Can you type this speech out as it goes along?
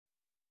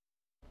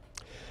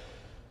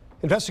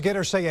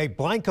Investigators say a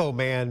Blanco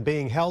man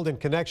being held in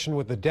connection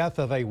with the death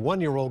of a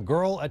one-year-old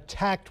girl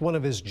attacked one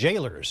of his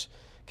jailers.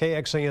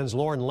 KXAN's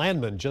Lauren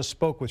Landman just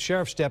spoke with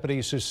sheriff's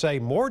deputies who say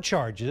more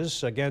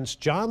charges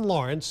against John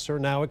Lawrence are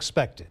now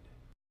expected.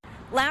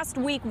 Last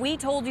week, we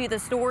told you the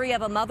story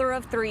of a mother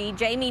of three,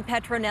 Jamie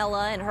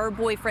Petronella, and her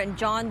boyfriend,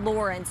 John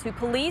Lawrence, who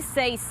police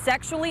say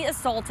sexually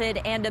assaulted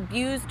and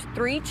abused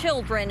three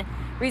children,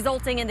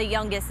 resulting in the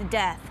youngest's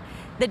death.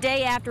 The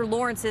day after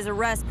Lawrence's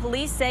arrest,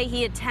 police say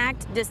he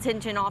attacked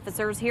detention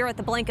officers here at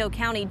the Blanco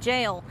County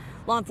Jail.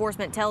 Law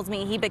enforcement tells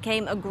me he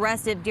became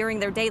aggressive during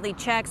their daily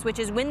checks, which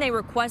is when they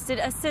requested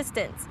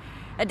assistance.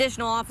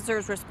 Additional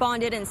officers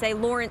responded and say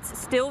Lawrence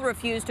still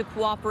refused to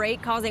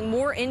cooperate, causing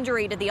more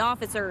injury to the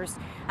officers.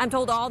 I'm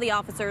told all the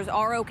officers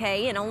are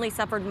okay and only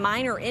suffered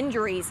minor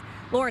injuries.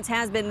 Lawrence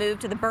has been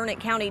moved to the Burnett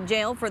County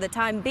Jail for the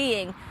time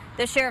being.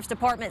 The sheriff's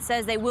department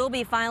says they will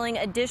be filing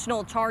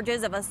additional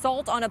charges of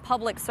assault on a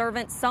public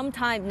servant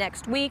sometime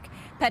next week.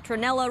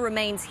 Petronella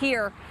remains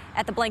here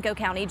at the Blanco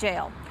County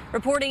Jail.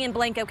 Reporting in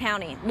Blanco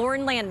County,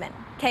 Lauren Landman,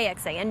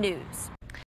 KXAN News.